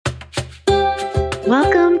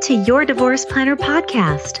Welcome to Your Divorce Planner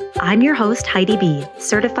podcast. I'm your host, Heidi B.,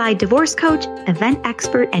 certified divorce coach, event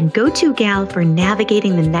expert, and go-to gal for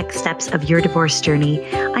navigating the next steps of your divorce journey.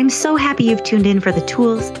 I'm so happy you've tuned in for the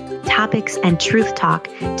tools, topics, and truth talk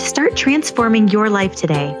to start transforming your life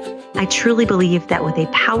today. I truly believe that with a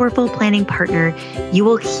powerful planning partner, you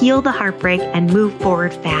will heal the heartbreak and move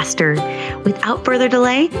forward faster. Without further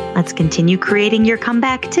delay, let's continue creating your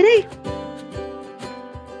comeback today.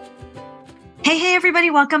 Hey,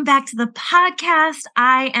 everybody. Welcome back to the podcast.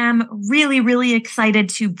 I am really excited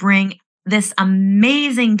to bring this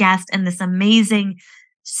amazing guest and this amazing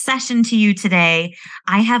session to you today.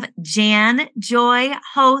 I have J.O.Y,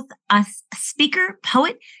 Hoth, a speaker,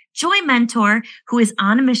 poet, joy mentor who is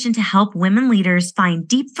on a mission to help women leaders find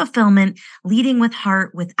deep fulfillment, leading with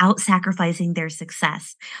heart without sacrificing their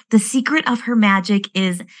success. The secret of her magic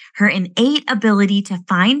is her innate ability to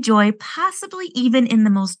find joy, possibly even in the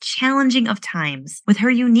most challenging of times. With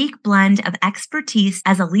her unique blend of expertise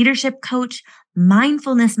as a leadership coach,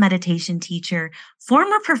 mindfulness meditation teacher,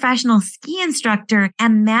 former professional ski instructor,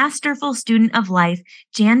 and masterful student of life,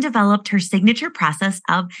 Jan developed her signature process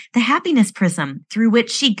of the happiness prism, through which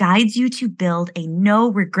she guides you to build a no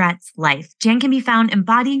regrets life. Jan can be found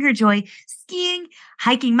embodying her joy, skiing,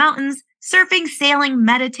 hiking mountains, surfing, sailing,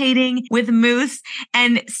 meditating with moose,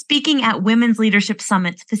 and speaking at women's leadership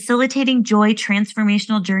summits, facilitating joy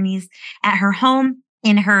transformational journeys at her home,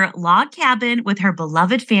 in her log cabin with her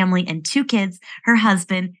beloved family and 2 kids, her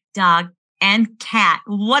husband, dog, and cat.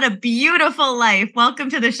 What a beautiful life. Welcome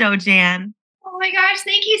to the show, Jan. Oh my gosh,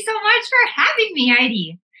 thank you so much for having me,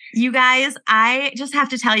 Heidi. You guys, I just have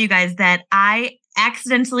to tell you guys that I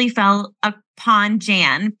accidentally fell upon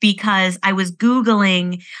Jan because I was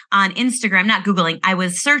Googling on Instagram, I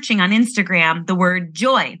was searching on Instagram the word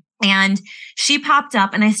joy, and she popped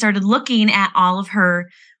up and I started looking at all of her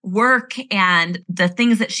work and the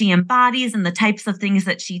things that she embodies and the types of things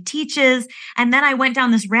that she teaches. And then I went down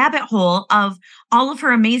this rabbit hole of all of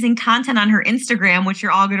her amazing content on her Instagram, which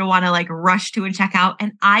you're all going to want to rush to and check out.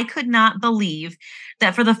 And I could not believe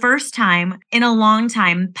that for the first time in a long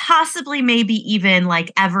time, possibly maybe even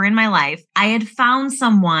ever in my life, I had found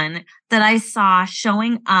someone that I saw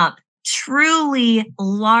showing up truly,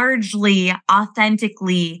 largely,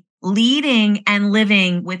 authentically leading and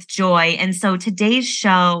living with joy. And so today's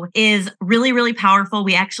show is really powerful.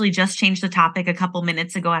 We actually just changed the topic a couple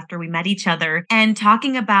minutes ago after we met each other, and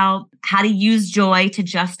talking about how to use joy to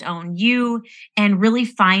just own you and really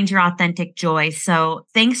find your authentic joy. So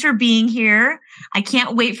thanks for being here. I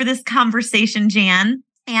can't wait for this conversation, Jan.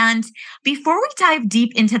 And before we dive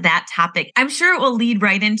deep into that topic, I'm sure it will lead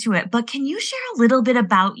right into it, but can you share a little bit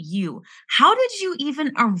about you? How did you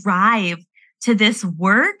even arrive to this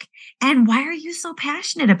work, and why are you so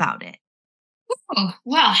passionate about it? Oh,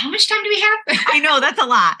 well, how much time do we have? I know, that's a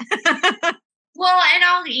lot. Well, and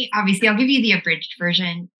I'll give you the abridged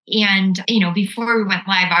version. And, before we went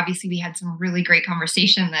live, obviously we had some really great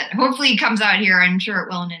conversation that hopefully comes out here. I'm sure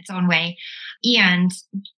it will in its own way. And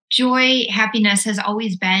joy, happiness has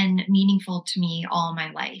always been meaningful to me all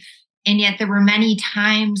my life. And yet there were many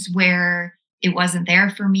times where it wasn't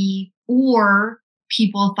there for me, or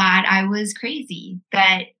people thought I was crazy,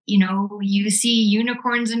 that, you see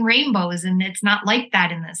unicorns and rainbows and it's not like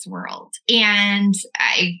that in this world. And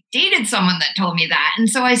I dated someone that told me that. And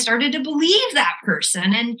so I started to believe that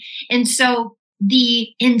person. And so the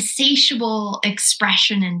insatiable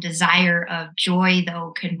expression and desire of joy,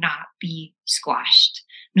 though, could not be squashed.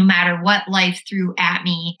 No matter what life threw at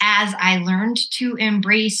me, as I learned to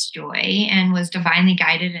embrace joy and was divinely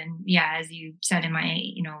guided. And as you said in my,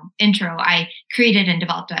 intro, I created and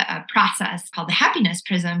developed a process called the happiness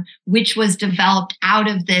prism, which was developed out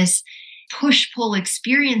of this push-pull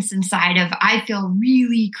experience inside of, I feel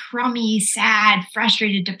really crummy, sad,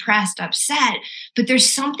 frustrated, depressed, upset, but there's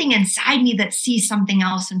something inside me that sees something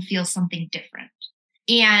else and feels something different.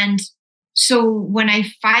 And so when I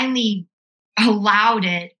finally allowed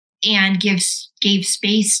it and gave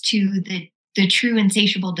space to the true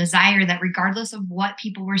insatiable desire, that regardless of what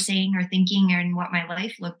people were saying or thinking and what my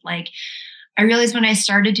life looked like, I realized when I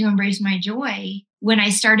started to embrace my joy, when I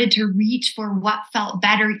started to reach for what felt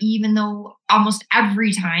better, even though almost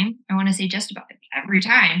every time, I want to say just about every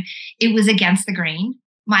time, it was against the grain,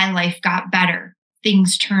 my life got better.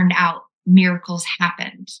 Things turned out. Miracles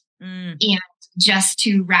happened. And just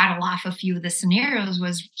to rattle off a few of the scenarios,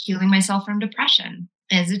 was healing myself from depression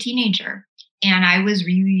as a teenager. And I was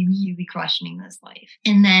really questioning this life.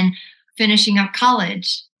 And then finishing up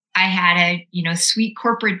college, I had a, sweet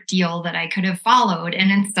corporate deal that I could have followed.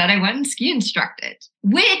 And instead I went and ski instructed,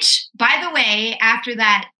 which, by the way, after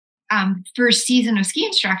that first season of ski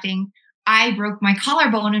instructing, I broke my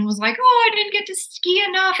collarbone and was like, oh, I didn't get to ski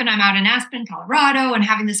enough. And I'm out in Aspen, Colorado, and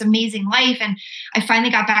having this amazing life. And I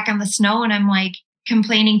finally got back on the snow, and I'm like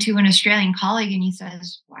complaining to an Australian colleague. And he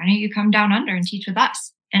says, why don't you come down under and teach with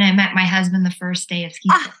us? And I met my husband the first day of ski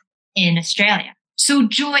school in Australia. So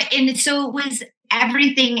joy. And so it was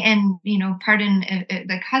everything. And, pardon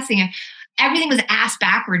the cussing, everything was asked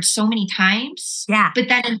backwards so many times. Yeah. But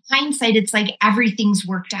then in hindsight, it's like everything's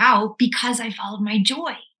worked out because I followed my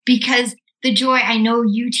joy. Because the joy I know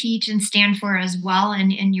you teach and stand for as well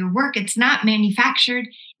in your work, it's not manufactured.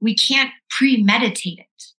 We can't premeditate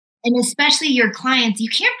it. And especially your clients, you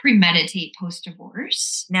can't premeditate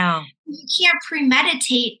post-divorce. No. You can't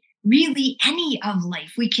premeditate really any of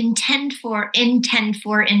life. We can intend for,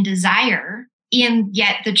 and desire. And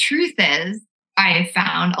yet the truth is, I have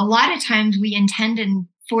found a lot of times we intend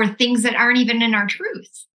for things that aren't even in our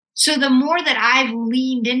truth. So the more that I've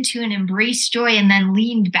leaned into and embraced joy and then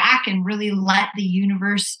leaned back and really let the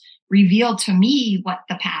universe reveal to me what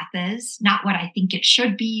the path is, not what I think it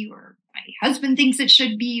should be, or my husband thinks it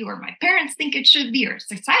should be, or my parents think it should be, or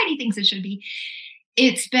society thinks it should be,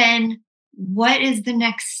 it's been, what is the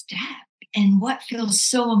next step? And what feels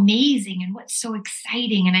so amazing and what's so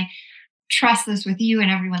exciting? And I trust this with you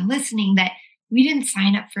and everyone listening, that we didn't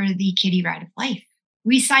sign up for the kiddie ride of life.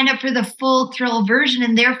 We signed up for the full thrill version.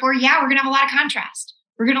 And therefore, we're going to have a lot of contrast.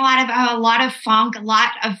 We're going to have a lot of funk, a lot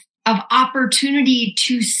of opportunity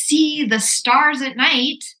to see the stars at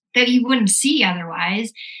night that you wouldn't see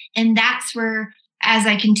otherwise. And that's where, as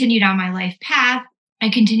I continued on my life path, I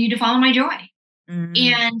continued to follow my joy. Mm-hmm.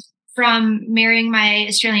 And from marrying my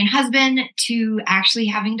Australian husband to actually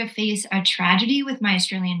having to face a tragedy with my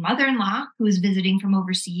Australian mother-in-law, who was visiting from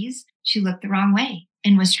overseas, she looked the wrong way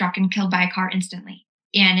and was struck and killed by a car instantly.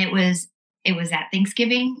 And it was at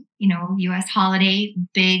Thanksgiving, US holiday,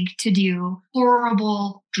 big to do,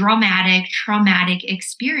 horrible, dramatic, traumatic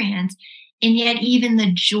experience. And yet even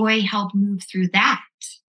the joy helped move through that.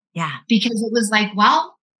 Yeah. Because it was like,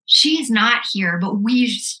 well, she's not here, but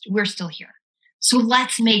we're still here. So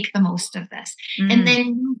let's make the most of this. Mm. And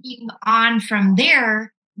then moving on from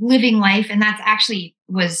there, living life. And that's actually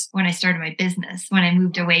was when I started my business, when I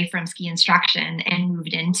moved away from ski instruction and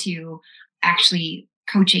moved into actually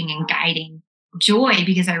coaching and guiding joy,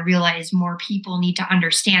 because I realized more people need to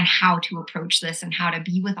understand how to approach this and how to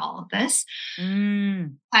be with all of this.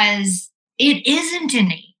 Because it isn't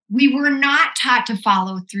innate. We were not taught to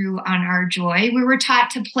follow through on our joy. We were taught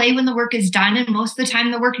to play when the work is done. And most of the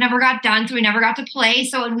time the work never got done. So we never got to play.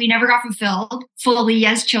 And we never got fulfilled fully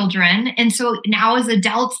as children. And so now as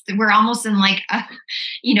adults, we're almost in like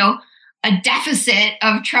a deficit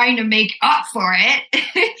of trying to make up for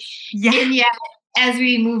it. Yeah. And yet, as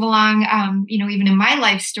we move along, even in my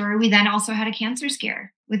life story, we then also had a cancer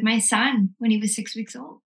scare with my son when he was 6 weeks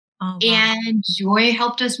old. Oh, wow. And joy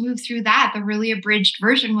helped us move through that. The really abridged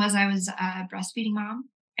version was I was a breastfeeding mom.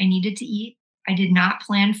 I needed to eat. I did not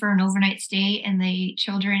plan for an overnight stay in the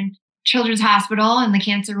children's hospital in the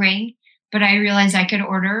cancer wing, but I realized I could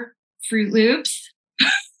order Fruit Loops.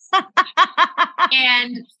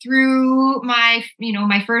 And through my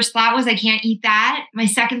first thought was, I can't eat that. My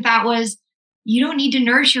second thought was, you don't need to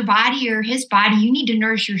nourish your body or his body. You need to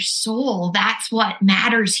nourish your soul. That's what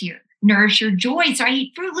matters here. Nourish your joy. So I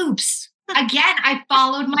eat Fruit Loops. Again, I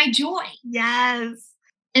followed my joy. Yes.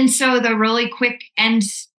 And so the really quick end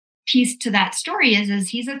piece to that story is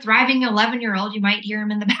he's a thriving 11-year-old. You might hear him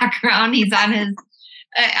in the background. He's on his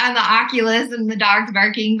on the Oculus and the dog's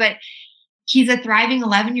barking, but he's a thriving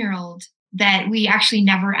 11-year-old that we actually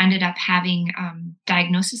never ended up having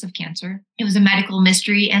diagnosis of cancer. It was a medical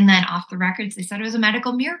mystery. And then off the records, they said it was a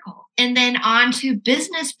medical miracle. And then on to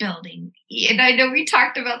business building. And I know we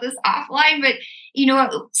talked about this offline, but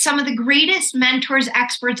some of the greatest mentors,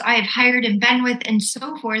 experts I have hired and been with and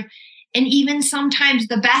so forth. And even sometimes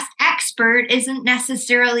the best expert isn't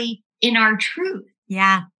necessarily in our truth.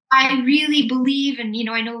 Yeah. I really believe, and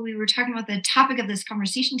I know we were talking about the topic of this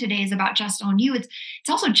conversation today is about just own you. It's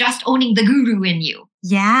also just owning the guru in you.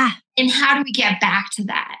 Yeah. And how do we get back to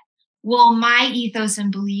that? Well, my ethos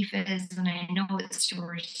and belief is, and I know it's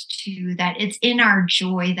yours too, that it's in our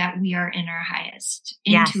joy that we are in our highest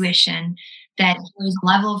intuition, that there's a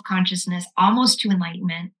level of consciousness almost to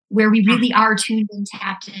enlightenment where we really are tuned and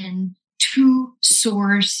tapped in to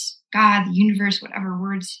source, God, the universe, whatever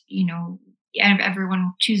words,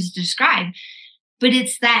 everyone chooses to describe, but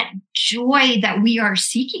it's that joy that we are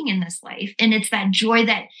seeking in this life. And it's that joy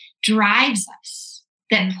that drives us,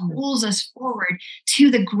 that pulls us forward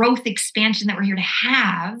to the growth expansion that we're here to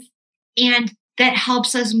have. And that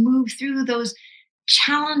helps us move through those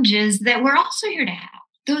challenges that we're also here to have.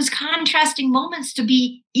 those contrasting moments to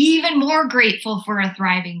be even more grateful for a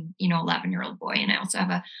thriving, 11-year-old boy. And I also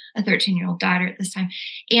have a 13-year-old daughter at this time.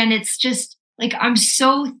 And it's just like, I'm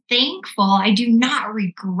so thankful. I do not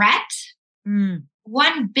regret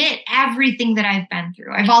one bit everything that I've been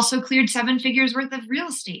through. I've also cleared 7 figures worth of real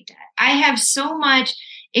estate debt. I have so much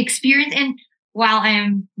experience. And while I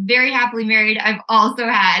am very happily married, I've also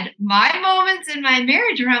had my moments in my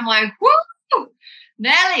marriage where I'm like, whoo,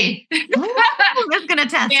 Nelly. That's going to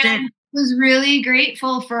test and it. Was really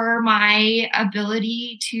grateful for my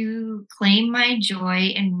ability to claim my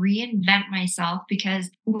joy and reinvent myself, because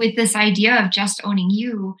with this idea of just owning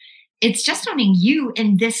you, it's just owning you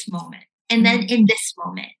in this moment and then in this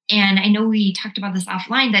moment. And I know we talked about this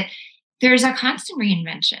offline, that there's a constant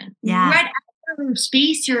reinvention. Yeah. Whatever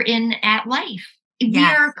space you're in at life, we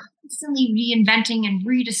are constantly reinventing and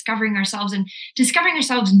rediscovering ourselves and discovering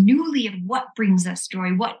ourselves newly of what brings us joy,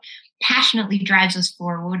 what passionately drives us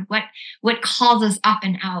forward, what calls us up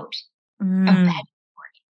and out of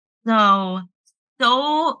bed.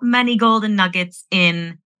 So many golden nuggets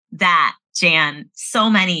in that, Jan. So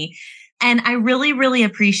many. And I really, really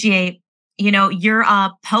appreciate, you're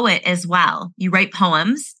a poet as well. You write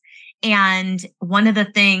poems. And one of the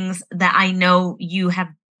things that I know you have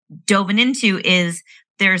dove into is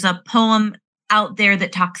there's a poem out there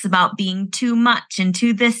that talks about being too much and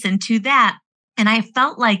too this and too that. And I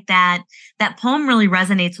felt like that poem really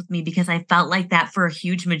resonates with me, because I felt like that for a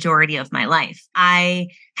huge majority of my life. I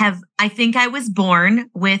think I was born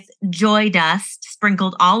with joy dust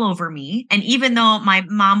sprinkled all over me. And even though my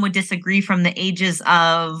mom would disagree from the ages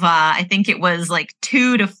of, I think it was like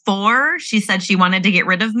 2 to 4, she said she wanted to get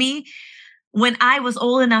rid of me. When I was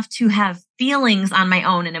old enough to have feelings on my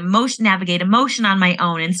own and navigate emotion on my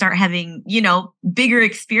own and start having, bigger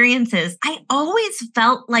experiences, I always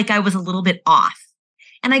felt like I was a little bit off.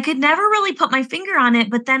 And I could never really put my finger on it.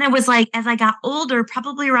 But then it was like, as I got older,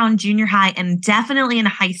 probably around junior high and definitely in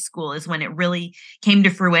high school is when it really came to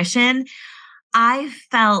fruition. I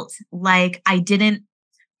felt like I didn't,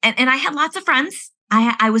 and I had lots of friends.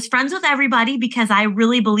 I was friends with everybody because I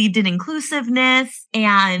really believed in inclusiveness,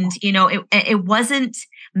 and, it wasn't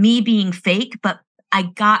me being fake, but I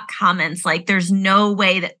got comments like, there's no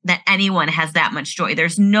way that anyone has that much joy.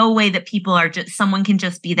 There's no way that someone can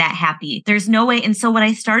just be that happy. There's no way. And so what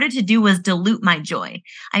I started to do was dilute my joy.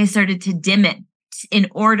 I started to dim it in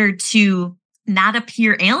order to not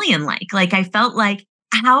appear alien-like. Like I felt like,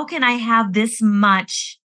 how can I have this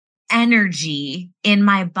much energy in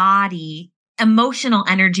my body, emotional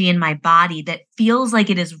energy in my body that feels like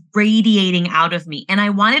it is radiating out of me? And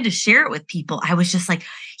I wanted to share it with people. I was just like,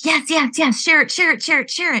 yes, share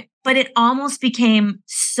it. But it almost became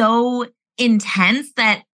so intense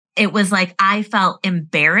that it was like, I felt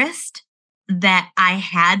embarrassed that I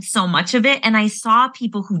had so much of it. And I saw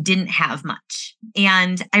people who didn't have much.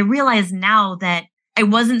 And I realize now that I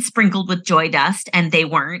wasn't sprinkled with joy dust and they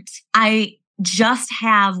weren't. I just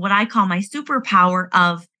have what I call my superpower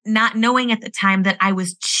of not knowing at the time that I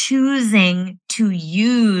was choosing to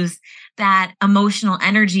use that emotional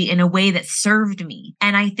energy in a way that served me.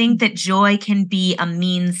 And I think that joy can be a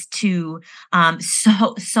means to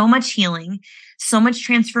so much healing, so much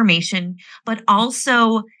transformation, but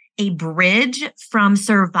also a bridge from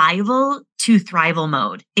survival to thrival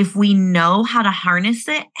mode. If we know how to harness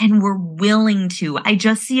it and we're willing to. I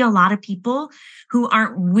just see a lot of people who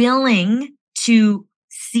aren't willing to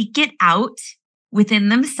seek it out within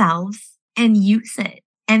themselves and use it.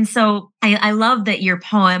 And so I love that your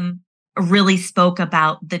poem really spoke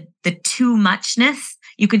about the too muchness.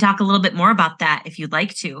 You can talk a little bit more about that if you'd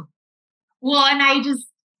like to. Well, and I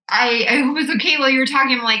was okay while you were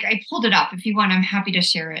talking. I'm like, I pulled it up. If you want, I'm happy to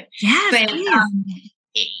share it. Yes, but, please.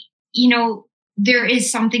 There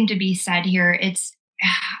is something to be said here. It's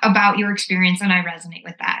about your experience, and I resonate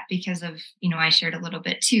with that because of, I shared a little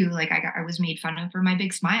bit too. Like I was made fun of for my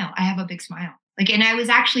big smile. I have a big smile. And I was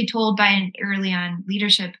actually told by an early on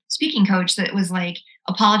leadership speaking coach that it was like,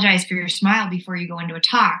 apologize for your smile before you go into a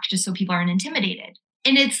talk, just so people aren't intimidated.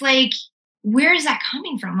 And it's like, where is that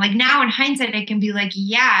coming from? Like now in hindsight, I can be like,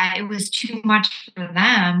 yeah, it was too much for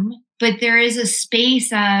them, but there is a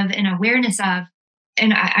space of an awareness of,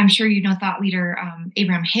 and I'm sure thought leader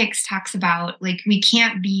Abraham Hicks talks about, like, we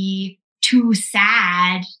can't be too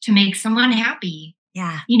sad to make someone happy.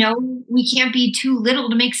 Yeah. We can't be too little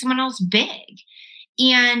to make someone else big.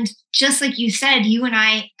 And just like you said, you and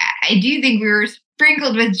I do think we were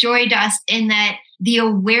sprinkled with joy dust in that the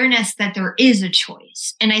awareness that there is a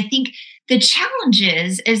choice. And I think the challenge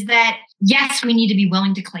is that, yes, we need to be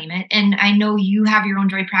willing to claim it. And I know you have your own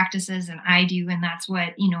joy practices and I do. And that's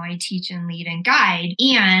what, I teach and lead and guide.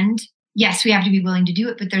 And yes, we have to be willing to do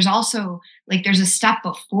it, but there's also like there's a step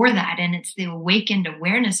before that, and it's the awakened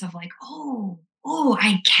awareness of like, oh,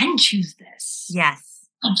 I can choose this. Yes.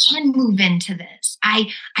 I can move into this.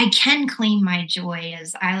 I can claim my joy,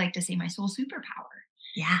 as I like to say, my soul superpower.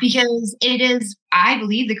 Yeah. Because it is, I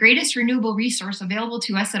believe, the greatest renewable resource available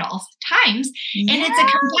to us at all times. And it's a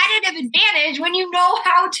Yes. competitive advantage when you know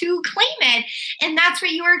how to claim it. And that's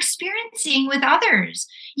what you were experiencing with others.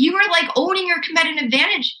 You were like owning your competitive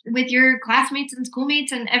advantage with your classmates and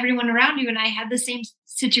schoolmates and everyone around you. And I had the same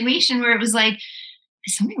situation where it was like,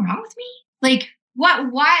 is something wrong with me? Like, what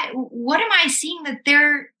am I seeing that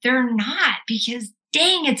they're not? Because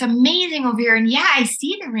dang, it's amazing over here. And yeah, I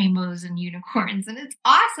see the rainbows and unicorns and it's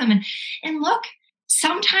awesome. And look,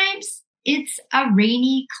 sometimes it's a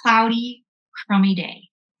rainy, cloudy, crummy day.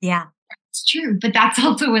 Yeah. It's true, but that's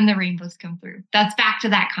also when the rainbows come through. That's back to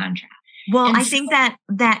that contrast. Well, And I so, think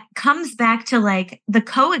that comes back to like the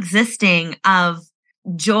coexisting of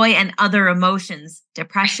joy and other emotions,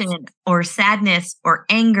 depression or sadness or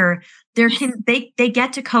anger. They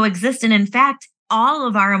get to coexist. And in fact, all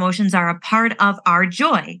of our emotions are a part of our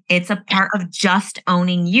joy. It's a part of just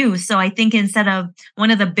owning you. So I think instead of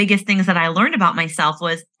one of the biggest things that I learned about myself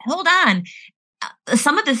was, hold on,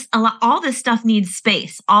 some of this, all this stuff needs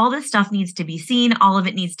space. All this stuff needs to be seen. All of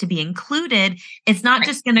it needs to be included. It's not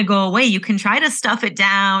just going to go away. You can try to stuff it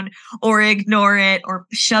down or ignore it or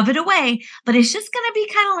shove it away, but it's just going to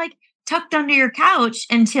be kind of like tucked under your couch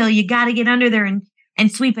until you got to get under there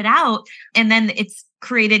and sweep it out. And then it's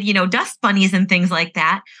created, dust bunnies and things like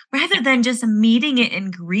that, rather than just meeting it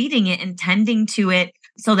and greeting it and tending to it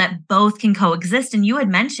so that both can coexist. And you had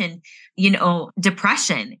mentioned,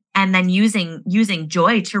 depression and then using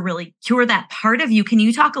joy to really cure that part of you. Can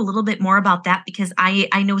you talk a little bit more about that? Because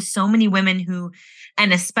I know so many women who,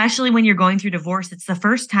 and especially when you're going through divorce, it's the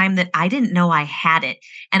first time that I didn't know I had it.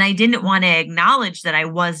 And I didn't want to acknowledge that I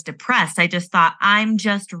was depressed. I just thought I'm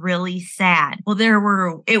just really sad.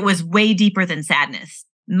 Well, it was way deeper than sadness.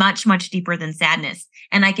 Much, much deeper than sadness.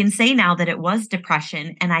 And I can say now that it was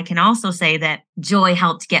depression. And I can also say that joy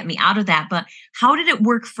helped get me out of that. But how did it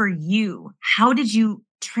work for you? How did you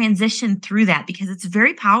transition through that? Because it's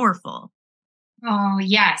very powerful. oh,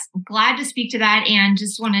 yes. I'm glad to speak to that. And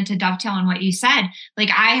just wanted to dovetail on what you said. Like,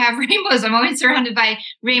 I have rainbows. I'm always surrounded by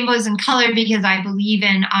rainbows and color because I believe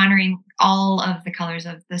in honoring all of the colors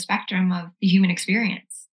of the spectrum of the human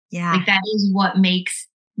experience. Yeah. Like, that is what makes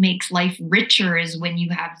life richer, is when you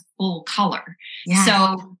have full color. Yeah.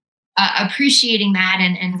 So appreciating that,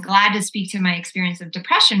 and glad to speak to my experience of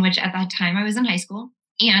depression, which at that time I was in high school.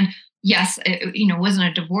 And yes, it wasn't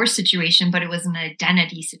a divorce situation, but it was an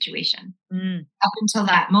identity situation. Up until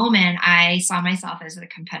that moment, I saw myself as a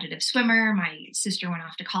competitive swimmer. My sister went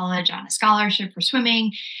off to college on a scholarship for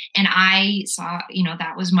swimming. And I saw,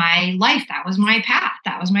 that was my life. That was my path.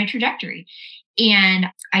 That was my trajectory. And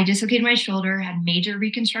I dislocated my shoulder, had major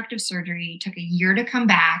reconstructive surgery, took a year to come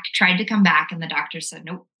back, tried to come back. And the doctor said,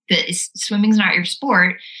 nope, swimming's not your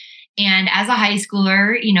sport. And as a high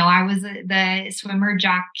schooler, I was the swimmer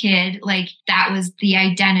jock kid. Like, that was the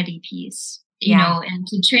identity piece, and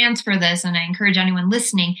to transfer this. And I encourage anyone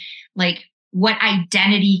listening, like, what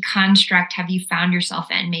identity construct have you found yourself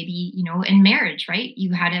in? Maybe, in marriage, right?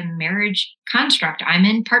 You had a marriage construct. I'm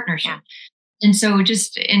in partnership. And so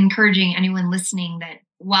just encouraging anyone listening that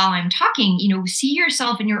while I'm talking, see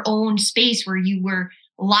yourself in your own space where you were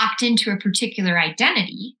locked into a particular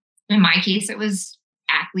identity. In my case, it was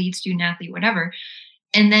athlete, student athlete, whatever.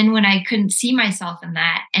 And then when I couldn't see myself in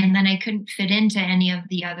that, and then I couldn't fit into any of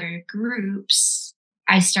the other groups,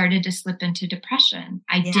 I started to slip into depression.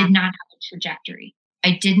 I did not have a trajectory.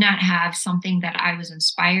 I did not have something that I was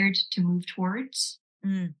inspired to move towards,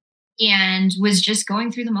 and was just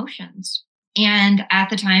going through the motions. And at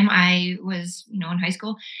the time I was, in high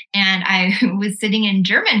school, and I was sitting in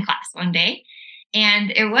German class one day,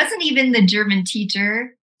 and it wasn't even the German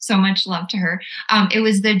teacher, so much love to her. It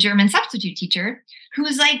was the German substitute teacher who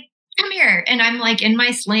was like, come here. And I'm like in my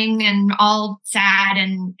sling and all sad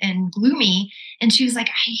and gloomy. And she was like,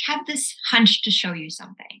 I have this hunch to show you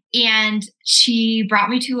something. And she brought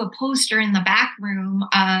me to a poster in the back room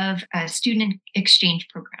of a student exchange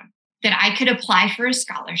program that I could apply for a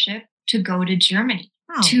scholarship to go to Germany,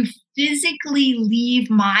 to physically leave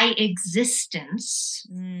my existence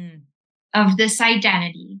of this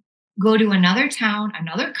identity, go to another town,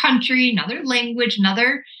 another country, another language,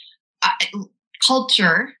 another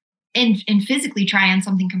culture, and physically try on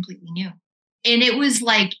something completely new. And it was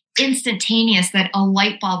like instantaneous that a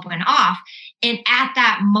light bulb went off. And at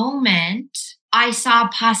that moment, I saw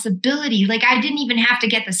possibility. Like I didn't even have to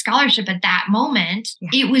get the scholarship at that moment. Yeah.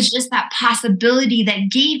 It was just that possibility that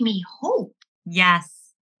gave me hope. Yes.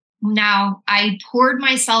 Now I poured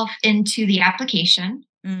myself into the application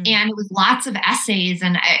and it was lots of essays.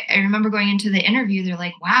 And I remember going into the interview, they're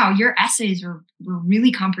like, wow, your essays were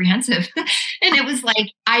really comprehensive. And it was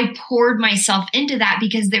like, I poured myself into that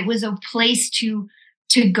because there was a place to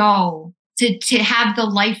go, to have the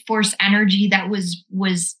life force energy that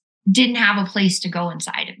didn't have a place to go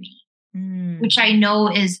inside of me, which I know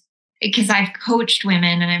is because I've coached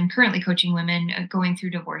women and I'm currently coaching women going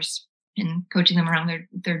through divorce and coaching them around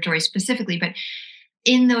their joy specifically. But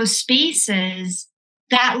in those spaces,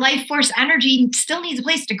 that life force energy still needs a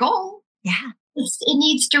place to go. Yeah. It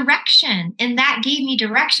needs direction. And that gave me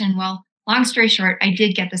direction. Well, long story short, I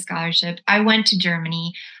did get the scholarship. I went to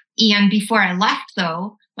Germany. And before I left,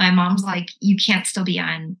 though, my mom's like, you can't still be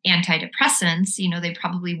on antidepressants. They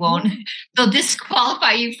probably won't. They'll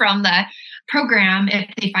disqualify you from the program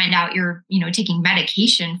if they find out you're, taking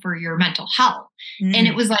medication for your mental health. And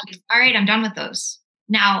it was like, all right, I'm done with those.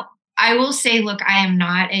 Now, I will say, look, I am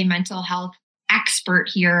not a mental health expert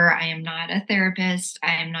here. I am not a therapist.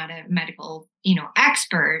 I am not a medical,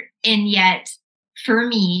 expert. And yet for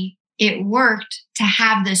me, it worked to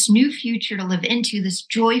have this new future to live into, this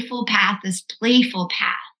joyful path, this playful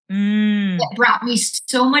path that brought me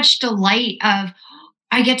so much delight of,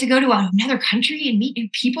 I get to go to another country and meet new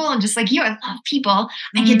people. And just like you, I love people.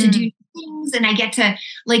 I get to do things and I get to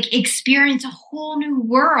like experience a whole new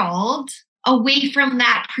world away from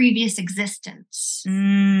that previous existence.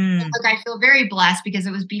 Look, I feel very blessed because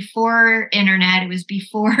it was before internet. It was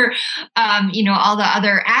before, all the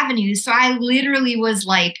other avenues. So I literally was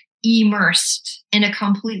like immersed in a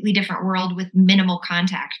completely different world with minimal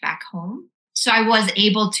contact back home. So I was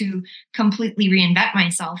able to completely reinvent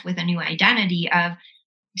myself with a new identity of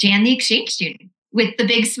Jan, the exchange student, with the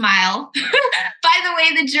big smile. By the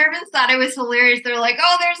way, the Germans thought it was hilarious. They're like,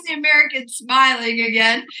 oh, there's the American smiling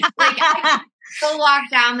again. Like I still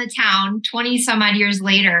walk down the town 20 some odd years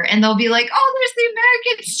later and they'll be like, oh, there's the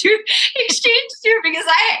American exchange student because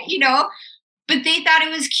but they thought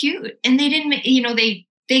it was cute and they didn't,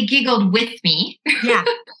 they giggled with me. Yeah.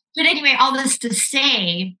 But anyway, all this to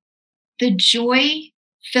say, the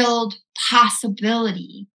joy-filled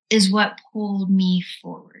possibility is what pulled me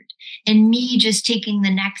forward. And me just taking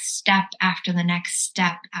the next step after the next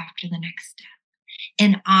step after the next step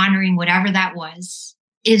and honoring whatever that was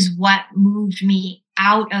is what moved me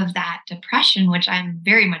out of that depression, which I'm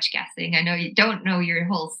very much guessing. I know you don't know your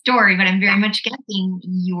whole story, but I'm very much guessing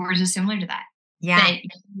yours is similar to that. Yeah. That you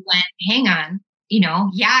went, hang on,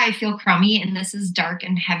 I feel crummy and this is dark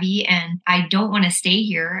and heavy and I don't want to stay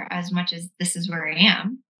here as much as this is where I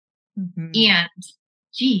am. And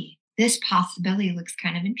gee, this possibility looks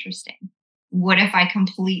kind of interesting. What if I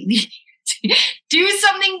completely do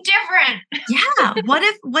something different? Yeah.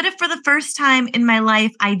 What if for the first time in my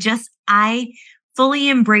life, I fully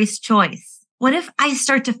embrace choice? What if I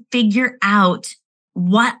start to figure out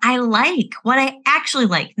what I like, what I actually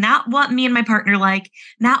like, not what me and my partner like,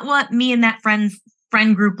 not what me and that friend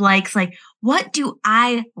group likes, like, what do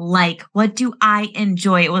I like? What do I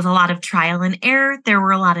enjoy? It was a lot of trial and error. There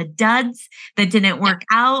were a lot of duds that didn't work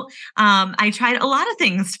out. I tried a lot of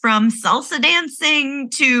things from salsa dancing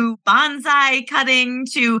to bonsai cutting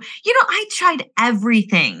to, I tried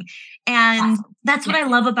everything. And that's what I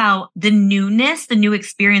love about the newness, the new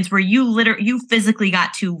experience where you physically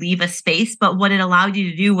got to leave a space, but what it allowed you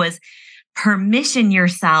to do was permission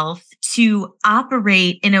yourself to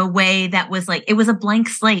operate in a way that was like, it was a blank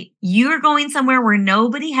slate. You're going somewhere where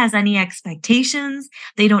nobody has any expectations.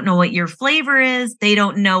 They don't know what your flavor is. They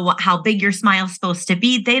don't know how big your smile is supposed to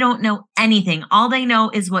be. They don't know anything. All they know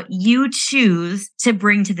is what you choose to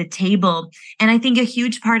bring to the table. And I think a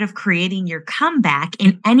huge part of creating your comeback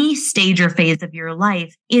in any stage or phase of your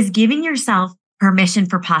life is giving yourself permission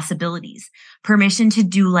for possibilities, permission to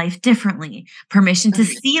do life differently, permission to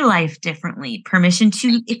see life differently, permission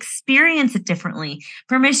to experience it differently,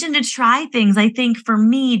 permission to try things. I think for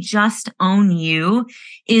me, Just Own You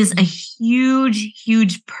is a huge,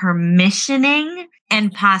 huge permissioning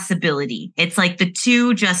and possibility. It's like the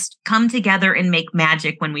two just come together and make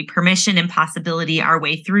magic when we permission and possibility our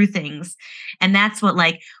way through things. And that's what,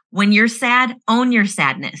 like, when you're sad, own your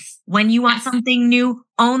sadness. When you want something new,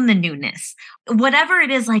 own the newness. Whatever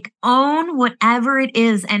it is, like, own whatever it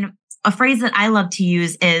is. And a phrase that I love to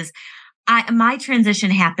use is, my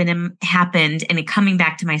transition happened and coming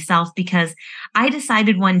back to myself because I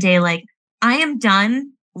decided one day, like, I am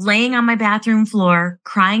done laying on my bathroom floor,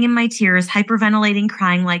 crying in my tears, hyperventilating,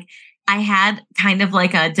 crying. Like, I had kind of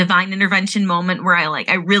like a divine intervention moment where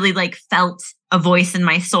I really felt a voice in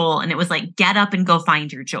my soul, and it was like, get up and go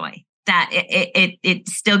find your joy. That it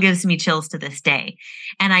still gives me chills to this day.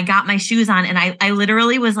 And I got my shoes on, and I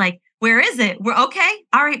literally was like, where is it? We're okay.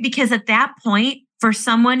 All right. Because at that point, for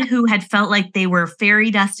someone who had felt like they were fairy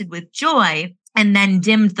dusted with joy and then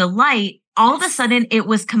dimmed the light, all of a sudden it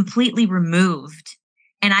was completely removed.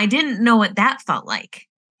 And I didn't know what that felt like.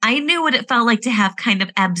 I knew what it felt like to have kind of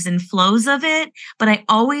ebbs and flows of it, but I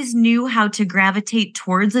always knew how to gravitate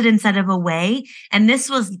towards it instead of away. And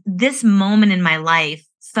this moment in my life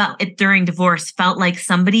felt it during divorce felt like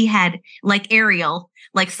somebody had, like Ariel,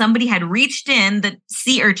 like somebody had reached in, the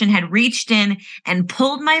sea urchin had reached in and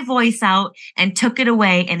pulled my voice out and took it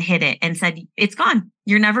away and hid it and said, it's gone.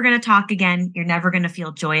 You're never going to talk again. You're never going to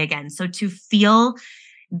feel joy again. So to feel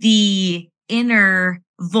the inner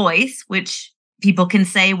voice, which people can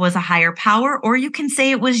say was a higher power, or you can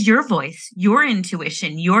say it was your voice, your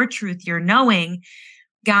intuition, your truth, your knowing,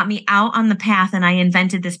 got me out on the path. And I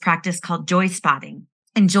invented this practice called joy spotting.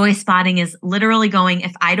 And joy spotting is literally going,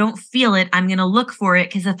 if I don't feel it, I'm going to look for it,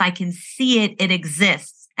 because if I can see it, it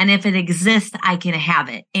exists. And if it exists, I can have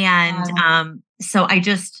it. And so I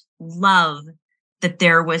just love that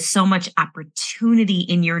there was so much opportunity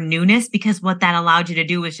in your newness, because what that allowed you to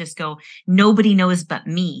do was just go, nobody knows but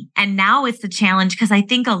me. And now it's the challenge, because I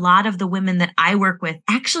think a lot of the women that I work with,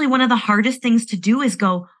 actually one of the hardest things to do is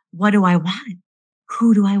go, what do I want?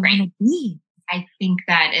 Who do I want to be? I think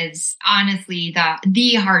that is honestly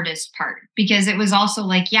the hardest part, because it was also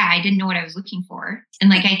like, yeah, I didn't know what I was looking for. And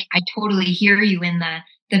like, I totally hear you in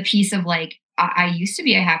the piece of like, I used to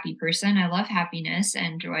be a happy person. I love happiness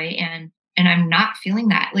and joy, and I'm not feeling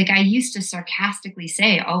that. Like I used to sarcastically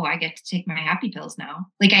say, oh, I get to take my happy pills now.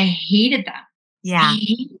 Like I hated them. Yeah. I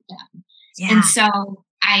hated them. Yeah. And so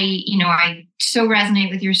I so resonate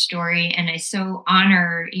with your story, and I so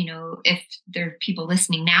honor, if there are people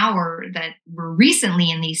listening now or that were recently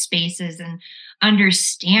in these spaces and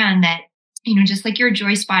understand that, just like your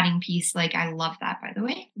joy spotting piece, like I love that, by the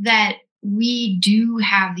way, that we do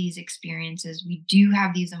have these experiences. We do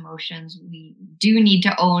have these emotions. We do need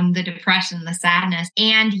to own the depression, the sadness.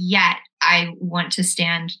 And yet I want to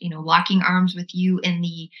stand, locking arms with you in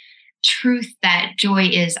the truth that joy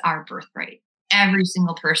is our birthright. Every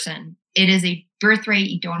single person. It is a birthright.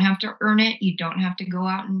 You don't have to earn it. You don't have to go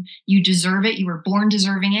out and you deserve it. You were born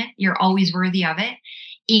deserving it. You're always worthy of it.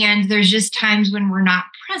 And there's just times when we're not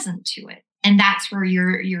present to it. And that's where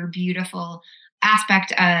your beautiful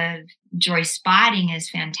aspect of joy spotting is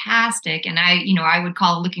fantastic. And I would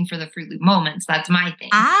call looking for the Fruit Loop moments. That's my thing.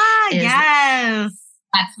 Yes.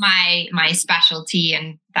 That's my specialty,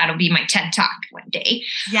 and that'll be my TED Talk one day.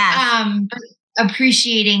 Yes. But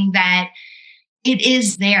appreciating that it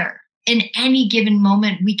is there in any given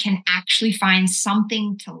moment. We can actually find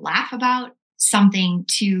something to laugh about, something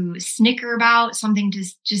to snicker about, something to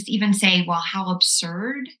just even say, well, how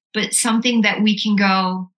absurd, but something that we can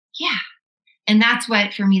go, yeah. And that's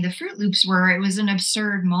what, for me, the Fruit Loops were. It was an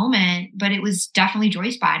absurd moment, but it was definitely joy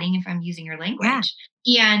spotting, if I'm using your language.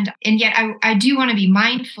 Yeah. And yet I do want to be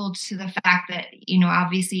mindful to the fact that,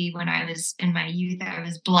 obviously when I was in my youth, I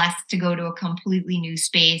was blessed to go to a completely new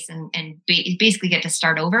space and basically get to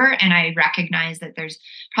start over. And I recognize that there's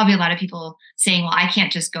probably a lot of people saying, well, I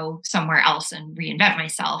can't just go somewhere else and reinvent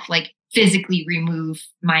myself, like physically remove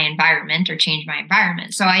my environment or change my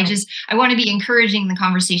environment. So I want to be encouraging the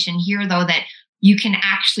conversation here, though, that you can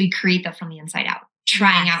actually create that from the inside out.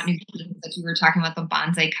 Trying out new things, like you were talking about the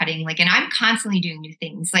bonsai cutting, and I'm constantly doing new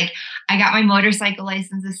things. Like I got my motorcycle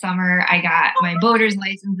license this summer. I got my boater's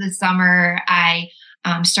license this summer. I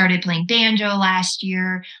started playing banjo last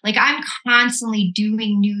year. Like I'm constantly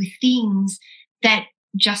doing new things that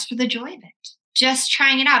just for the joy of it, just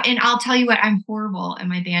trying it out. And I'll tell you what, I'm horrible at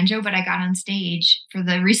my banjo, but I got on stage for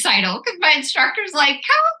the recital because my instructor's like,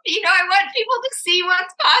 I want people to see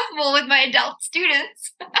what's possible with my adult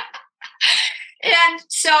students. And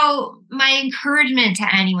so my encouragement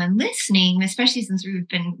to anyone listening, especially since we've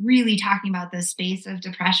been really talking about this space of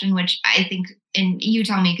depression, which I think, and you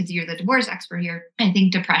tell me because you're the divorce expert here, I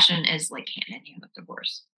think depression is like hand in hand with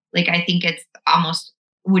divorce. Like I think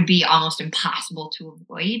would be almost impossible to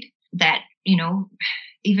avoid that,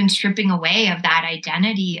 even stripping away of that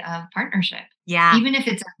identity of partnership. Yeah. Even if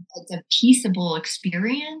it's a peaceable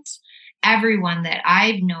experience. Everyone that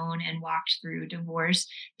I've known and walked through divorce,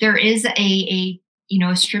 there is a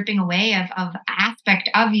stripping away of aspect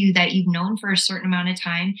of you that you've known for a certain amount of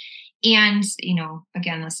time. And,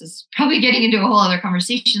 again, this is probably getting into a whole other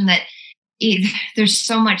conversation that there's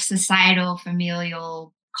so much societal,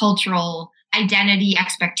 familial, cultural identity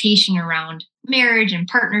expectation around marriage and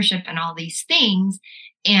partnership and all these things.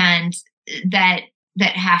 And that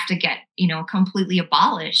that have to get, completely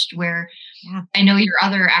abolished. Where Yeah. I know your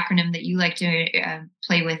other acronym that you like to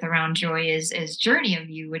play with around joy is Journey of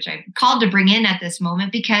You, which I'm called to bring in at this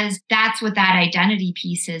moment, because that's what that identity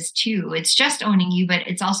piece is too. It's just owning you, but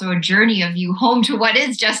it's also a journey of you home to what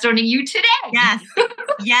is just owning you today. Yes.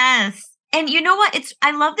 Yes. And you know what?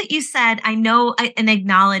 I love that you said, I know and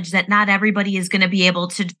acknowledge that not everybody is going to be able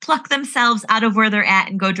to pluck themselves out of where they're at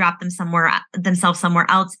and go drop themselves somewhere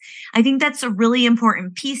else. I think that's a really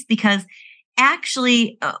important piece, because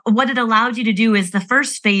actually what it allowed you to do is the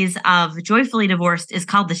first phase of Joyfully Divorced is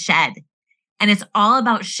called the shed. And it's all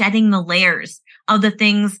about shedding the layers of the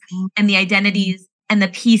things and the identities and the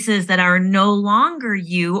pieces that are no longer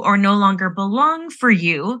you or no longer belong for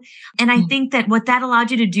you. And I think that what that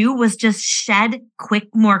allowed you to do was just shed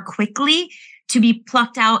more quickly, to be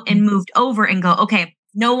plucked out and moved over and go, okay,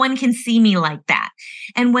 no one can see me like that.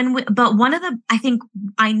 And but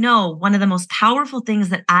I know one of the most powerful things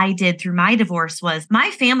that I did through my divorce was my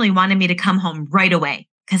family wanted me to come home right away,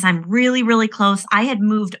 because I'm really, really close. I had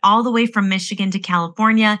moved all the way from Michigan to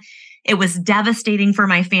California. It was devastating for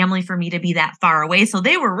my family for me to be that far away. So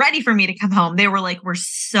they were ready for me to come home. They were like, we're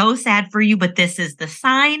so sad for you, but this is the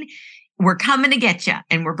sign. We're coming to get you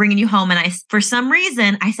and we're bringing you home. And for some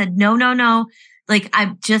reason, I said, no. Like,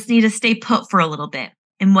 I just need to stay put for a little bit.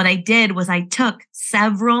 And what I did was I took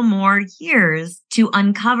several more years to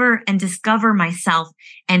uncover and discover myself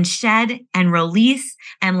and shed and release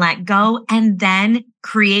and let go, and then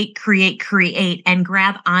create and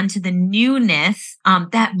grab onto the newness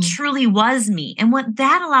that truly was me. And what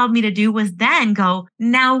that allowed me to do was then go,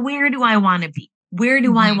 now where do I want to be? Where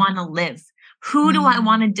do I want to live? Who do I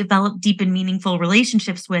want to develop deep and meaningful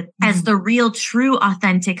relationships with as the real, true,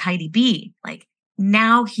 authentic Heidi B? Like,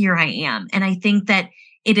 now here I am. And I think that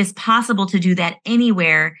it is possible to do that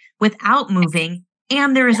anywhere without moving.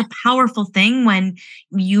 And there is a powerful thing when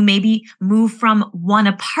you maybe move from one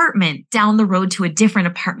apartment down the road to a different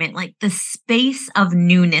apartment. Like, the space of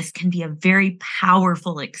newness can be a very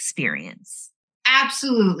powerful experience.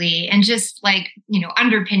 Absolutely. And just like,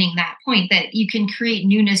 underpinning that point that you can create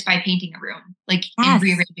newness by painting a room, like and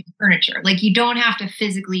rearranging furniture. Like, you don't have to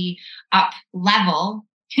physically up level,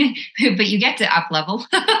 but you get to up level.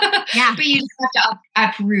 Yeah. But you just have to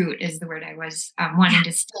uproot is the word I was wanting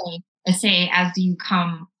to say as you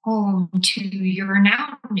come home to your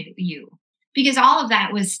now new you. Because all of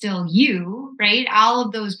that was still you, right? All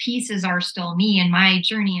of those pieces are still me and my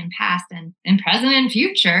journey and past and present and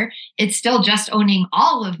future. It's still just owning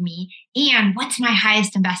all of me. And what's my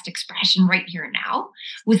highest and best expression right here now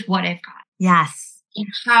with what I've got? Yes. And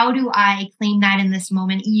how do I claim that in this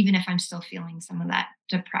moment, even if I'm still feeling some of that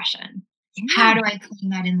depression? Yeah. How do I claim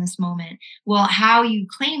that in this moment? Well, how you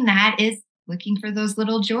claim that is looking for those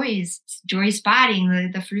little joys, joy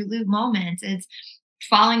spotting, the Fruit Loop moments. It's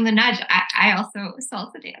following the nudge. I also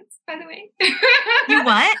salsa dance, by the way. You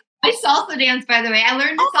what? I salsa dance, by the way. I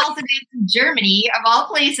learned to salsa dance in Germany, of all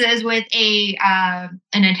places, with an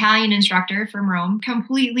Italian instructor from Rome.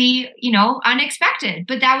 Completely, unexpected.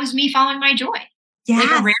 But that was me following my joy. Yes.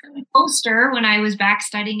 Like a random poster when I was back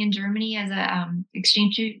studying in Germany as a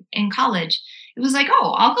exchange in college. It was like,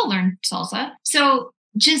 I'll go learn salsa. So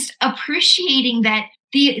just appreciating that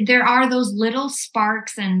there are those little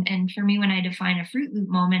sparks. And for me, when I define a Fruit Loop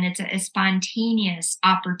moment, it's a spontaneous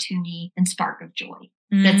opportunity and spark of joy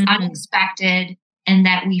that's unexpected and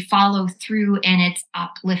that we follow through, and it's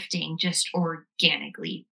uplifting just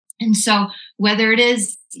organically. And so whether it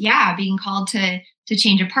is, being called to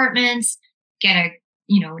change apartments, get a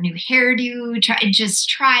new hairdo,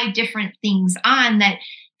 try different things on that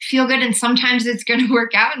feel good, and sometimes it's going to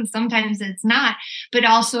work out and sometimes it's not, but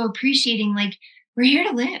also appreciating, like, we're here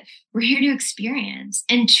to live, we're here to experience,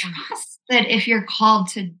 and trust that if you're called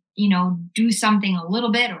to do something a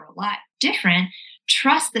little bit or a lot different,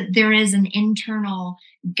 trust that there is an internal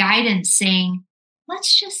guidance saying,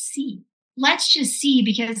 let's just see,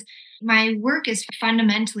 because my work is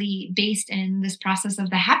fundamentally based in this process of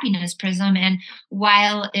the happiness prism. And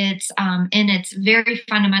while it's in its very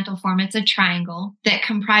fundamental form, it's a triangle that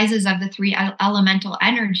comprises of the three elemental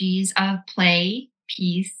energies of play,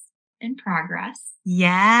 peace, and progress.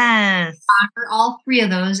 Yes. Honor all three of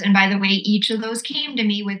those. And by the way, each of those came to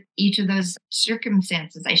me with each of those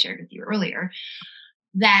circumstances I shared with you earlier,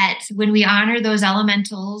 that when we honor those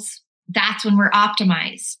elementals, that's when we're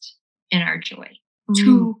optimized in our joy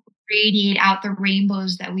to radiate out the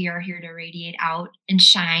rainbows that we are here to radiate out and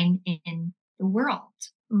shine in the world.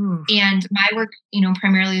 And my work,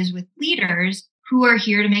 primarily is with leaders who are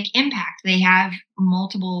here to make impact. They have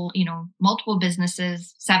multiple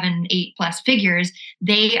businesses, 7, 8+ figures.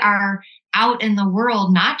 They are out in the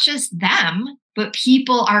world, not just them, but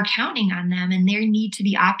people are counting on them and they need to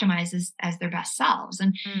be optimized as their best selves.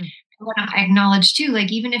 And I want to acknowledge too,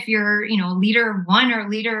 like even if you're, a leader of one or a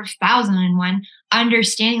leader of 1,001,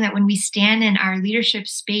 understanding that when we stand in our leadership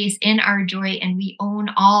space, in our joy, and we own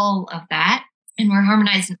all of that, and we're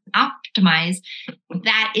harmonized and optimized,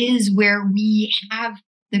 that is where we have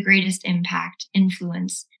the greatest impact,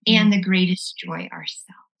 influence, and the greatest joy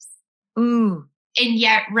ourselves. Ooh. And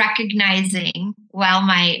yet recognizing, while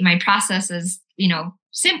my process is,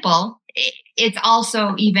 simple, it's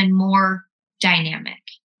also even more dynamic.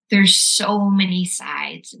 There's so many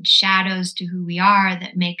sides and shadows to who we are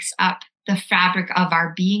that makes up the fabric of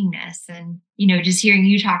our beingness. And, just hearing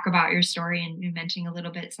you talk about your story and you mentioning a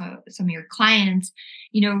little bit some of your clients,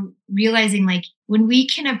 realizing like when we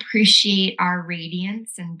can appreciate our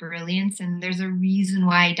radiance and brilliance, and there's a reason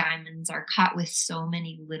why diamonds are cut with so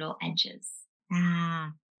many little edges.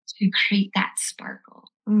 To create that sparkle.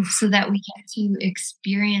 So that we get to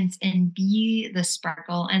experience and be the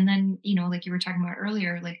sparkle. And then, like you were talking about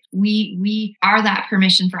earlier, like we are that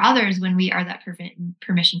permission for others when we are that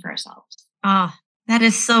permission for ourselves. Oh, that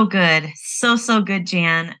is so good. So good,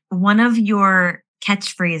 Jan. One of your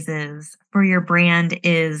catchphrases for your brand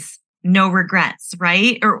is no regrets,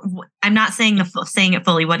 right? Or I'm not saying saying it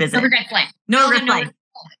fully. What is it? No regrets life. No regrets life.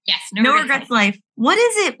 Yes. No regrets life. What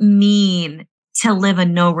does it mean to live a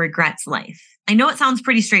no regrets life? I know it sounds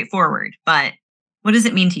pretty straightforward, but what does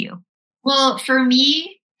it mean to you? Well, for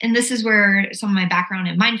me, and this is where some of my background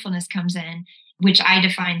in mindfulness comes in, which I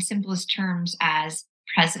define simplest terms as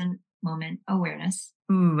present moment awareness.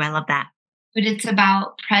 Ooh, I love that. But it's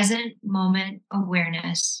about present moment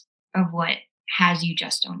awareness of what has you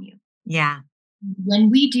just on you. Yeah. When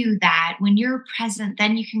we do that, when you're present,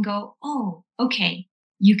 then you can go, oh, okay.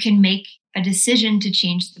 You can make a decision to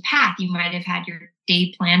change the path. You might have had your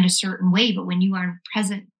day planned a certain way, but when you are in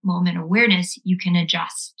present moment awareness, you can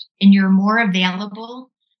adjust and you're more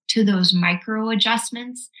available to those micro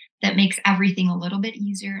adjustments that makes everything a little bit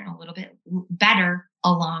easier and a little bit better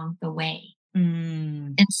along the way.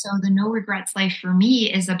 And so the no regrets life for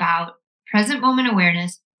me is about present moment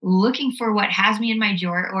awareness, looking for what has me in my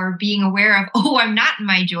joy, or being aware of, oh, I'm not in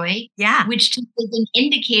my joy. Yeah. Which is an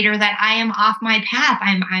indicator that I am off my path.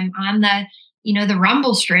 I'm on the, the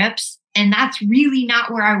rumble strips, and that's really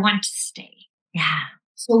not where I want to stay. Yeah.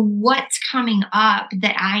 So what's coming up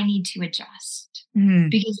that I need to adjust?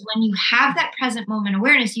 Because when you have that present moment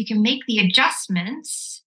awareness, you can make the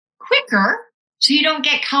adjustments quicker. So you don't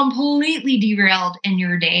get completely derailed in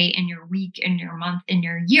your day, in your week, in your month, in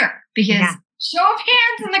your year. Because show of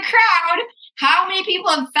hands in the crowd, how many people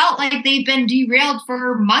have felt like they've been derailed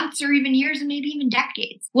for months or even years and maybe even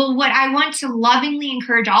decades? Well, what I want to lovingly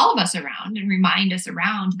encourage all of us around and remind us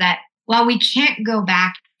around that while we can't go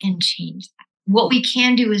back and change that, what we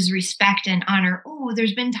can do is respect and honor, oh,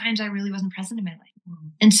 there's been times I really wasn't present in my life.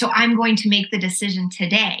 And so I'm going to make the decision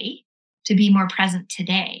today to be more present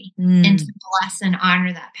today and to bless and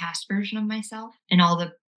honor that past version of myself and all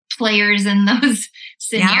the players in those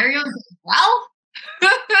scenarios as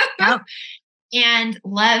well. And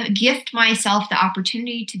gift myself the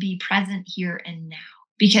opportunity to be present here and now,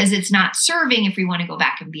 because it's not serving if we want to go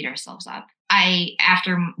back and beat ourselves up.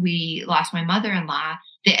 After we lost my mother-in-law,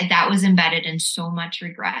 that was embedded in so much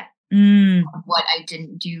regret of what I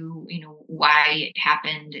didn't do, why it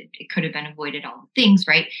happened. It could have been avoided, all the things,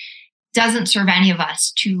 right? Doesn't serve any of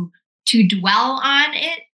us to dwell on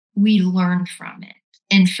it. We learn from it.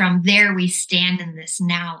 And from there, we stand in this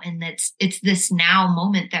now. And it's this now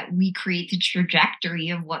moment that we create the trajectory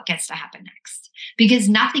of what gets to happen next. Because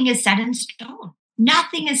nothing is set in stone.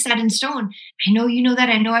 Nothing is set in stone. I know you know that.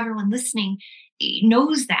 I know everyone listening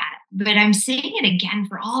knows that. But I'm saying it again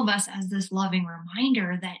for all of us as this loving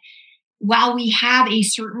reminder that while we have a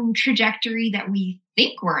certain trajectory that we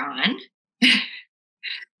think we're on,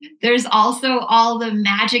 there's also all the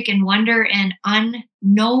magic and wonder and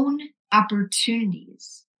unknown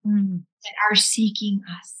opportunities that are seeking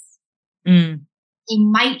us. They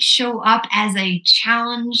might show up as a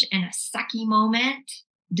challenge and a sucky moment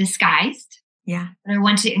disguised. Yeah. But I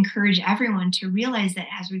want to encourage everyone to realize that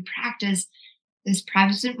as we practice this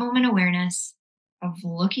present moment awareness of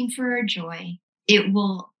looking for our joy, it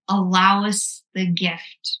will allow us the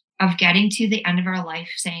gift of getting to the end of our life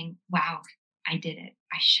saying, wow, I did it.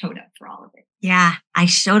 I showed up for all of it. Yeah, I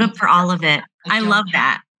showed up for all of it. I love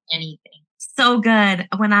that. Anything. So good.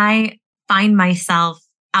 When I find myself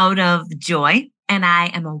out of joy and I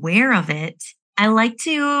am aware of it, I like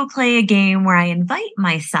to play a game where I invite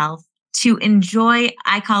myself to enjoy.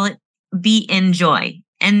 I call it be in joy.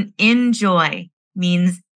 And in joy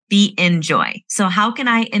means be in joy. So how can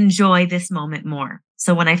I enjoy this moment more?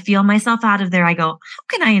 So when I feel myself out of there, I go, how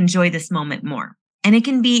can I enjoy this moment more? And it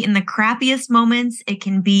can be in the crappiest moments. It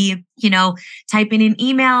can be, typing an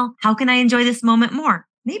email. How can I enjoy this moment more?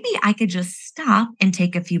 Maybe I could just stop and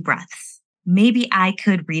take a few breaths. Maybe I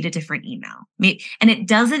could read a different email. And it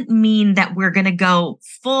doesn't mean that we're going to go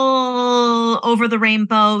full over the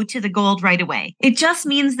rainbow to the gold right away. It just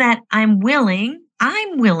means that I'm willing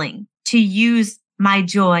to use my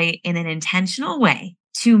joy in an intentional way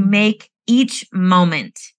to make each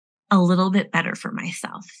moment a little bit better for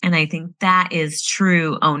myself. And I think that is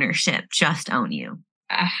true ownership. Just own you.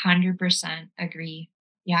 100% agree.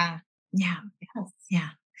 Yeah. Yeah. Yes. Yeah.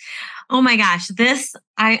 Oh my gosh.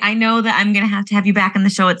 I know that I'm going to have you back on the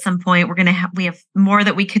show at some point. We have more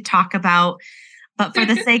that we could talk about, but for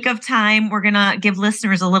the sake of time, we're going to give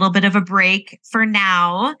listeners a little bit of a break for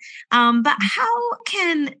now. But how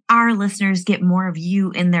can our listeners get more of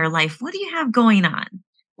you in their life? What do you have going on?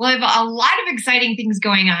 Well, I have a lot of exciting things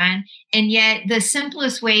going on, and yet the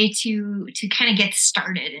simplest way to kind of get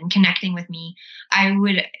started in connecting with me, I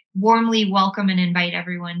would warmly welcome and invite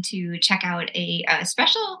everyone to check out a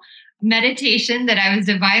special meditation that I was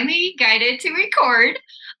divinely guided to record.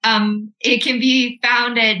 It can be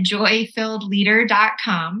found at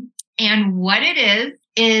joyfilledleader.com. And what it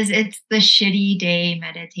is it's the shitty day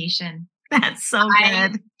meditation. That's so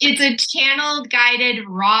good. It's a channeled, guided,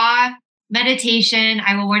 raw meditation.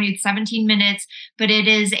 I will warn you, it's 17 minutes, but it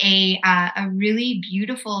is a really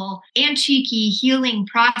beautiful and cheeky healing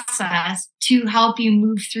process to help you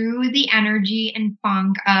move through the energy and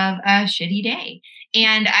funk of a shitty day.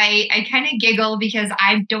 And I kind of giggle because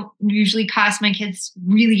I don't usually cuss. My kids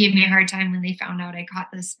really gave me a hard time when they found out I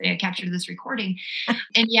captured this recording.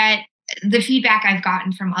 And yet the feedback I've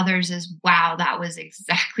gotten from others is, wow, that was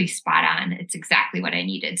exactly spot on. It's exactly what I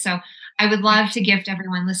needed. So I would love to gift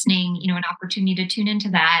everyone listening, an opportunity to tune into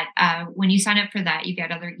that. When you sign up for that, you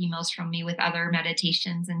get other emails from me with other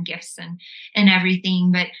meditations and gifts and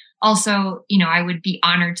everything. But also, I would be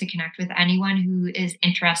honored to connect with anyone who is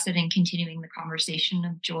interested in continuing the conversation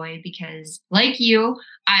of joy, because like you,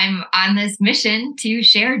 I'm on this mission to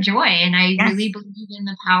share joy. And I really believe in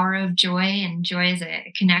the power of joy, and joy as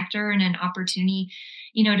a connector and an opportunity,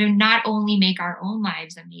 to not only make our own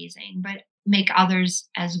lives amazing, but make others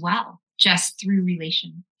as well, just through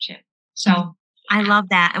relationship. So I love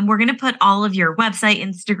that. And we're going to put all of your website,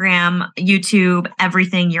 Instagram, YouTube,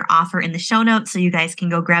 everything, your offer in the show notes, so you guys can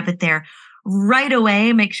go grab it there right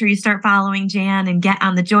away. Make sure you start following Jan and get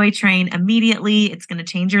on the joy train immediately. It's going to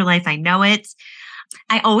change your life. I know it.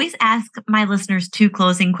 I always ask my listeners 2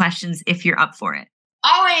 closing questions if you're up for it.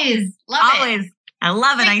 Always. Always. I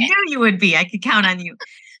love it. I knew you would be. I could count on you.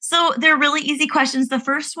 So they're really easy questions. The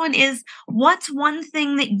first one is, what's one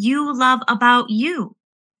thing that you love about you?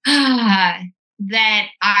 That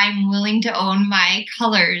I'm willing to own my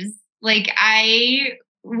colors. Like, I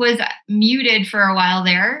was muted for a while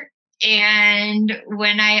there. And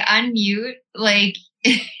when I unmute, like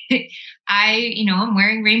I'm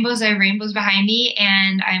wearing rainbows. I have rainbows behind me,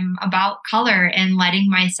 and I'm about color and letting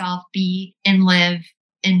myself be and live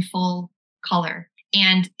in full color,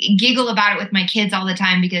 and giggle about it with my kids all the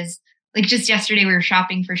time, because like just yesterday we were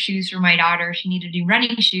shopping for shoes for my daughter. She needed new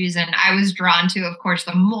running shoes. And I was drawn to, of course,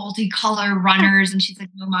 the multicolor runners. And she's like,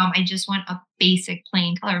 no, Mom, I just want a basic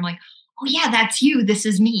plain color. I'm like, oh yeah, that's you. This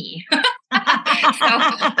is me.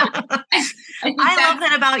 I love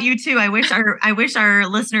that about you too. I wish our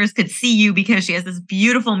listeners could see you, because she has this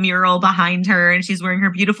beautiful mural behind her and she's wearing her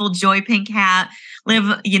beautiful joy pink hat.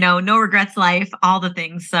 Live, no regrets life, all the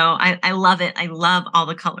things. So I love it. I love all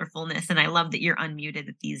the colorfulness, and I love that you're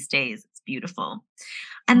unmuted these days. It's beautiful.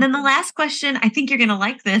 And then the last question, I think you're going to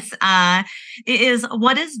like this, is,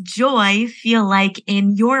 what does joy feel like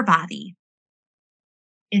in your body?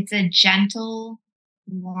 It's a gentle,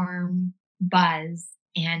 warm buzz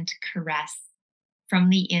and caress from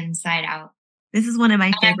the inside out. This is one of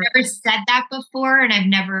my favorite. I've never said that before, and I've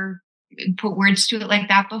never put words to it like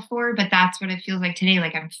that before, but that's what it feels like today.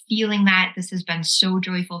 Like, I'm feeling that. This has been so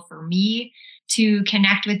joyful for me to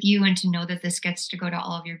connect with you, and to know that this gets to go to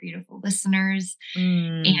all of your beautiful listeners.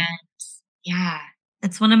 And yeah.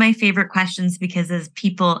 It's one of my favorite questions, because as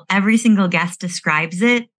every single guest describes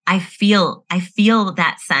it, I feel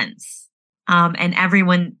that sense. And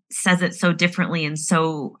everyone says it so differently and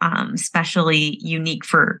so specially unique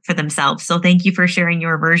for themselves. So thank you for sharing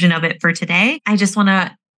your version of it for today. I just want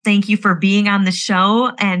to Thank you for being on the show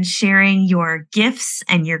and sharing your gifts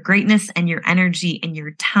and your greatness and your energy and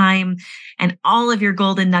your time and all of your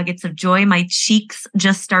golden nuggets of joy. My cheeks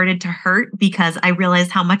just started to hurt because I realized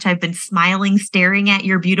how much I've been smiling, staring at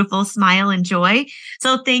your beautiful smile and joy.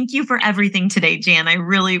 So thank you for everything today, Jan.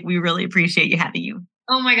 We really appreciate you having you.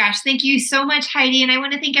 Oh my gosh. Thank you so much, Heidi. And I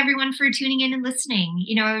want to thank everyone for tuning in and listening.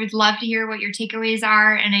 I would love to hear what your takeaways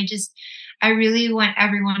are. And I really want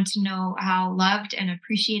everyone to know how loved and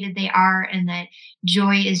appreciated they are, and that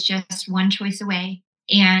joy is just one choice away.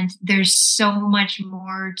 And there's so much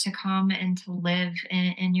more to come and to live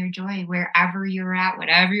in your joy, wherever you're at,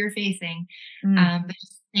 whatever you're facing. But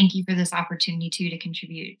just thank you for this opportunity to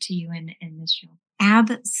contribute to you in this show.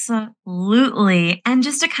 Absolutely. And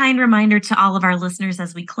just a kind reminder to all of our listeners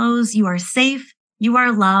as we close, you are safe. You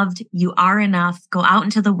are loved. You are enough. Go out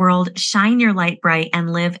into the world, shine your light bright,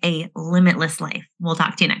 and live a limitless life. We'll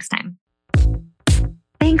talk to you next time.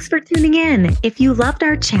 Thanks for tuning in. If you loved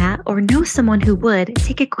our chat or know someone who would,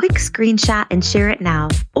 take a quick screenshot and share it now,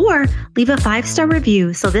 or leave a 5-star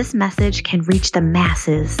review so this message can reach the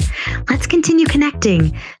masses. Let's continue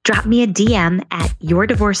connecting. Drop me a DM at Your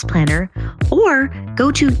Divorce Planner, or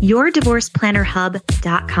go to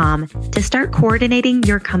yourdivorceplannerhub.com to start coordinating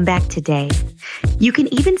your comeback today. You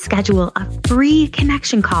can even schedule a free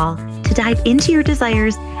connection call to dive into your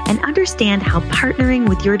desires and understand how partnering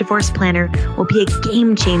with your divorce planner will be a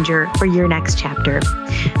game changer for your next chapter.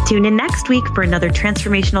 Tune in next week for another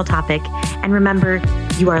transformational topic. And remember,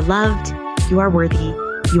 you are loved, you are worthy,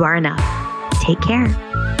 you are enough. Take care.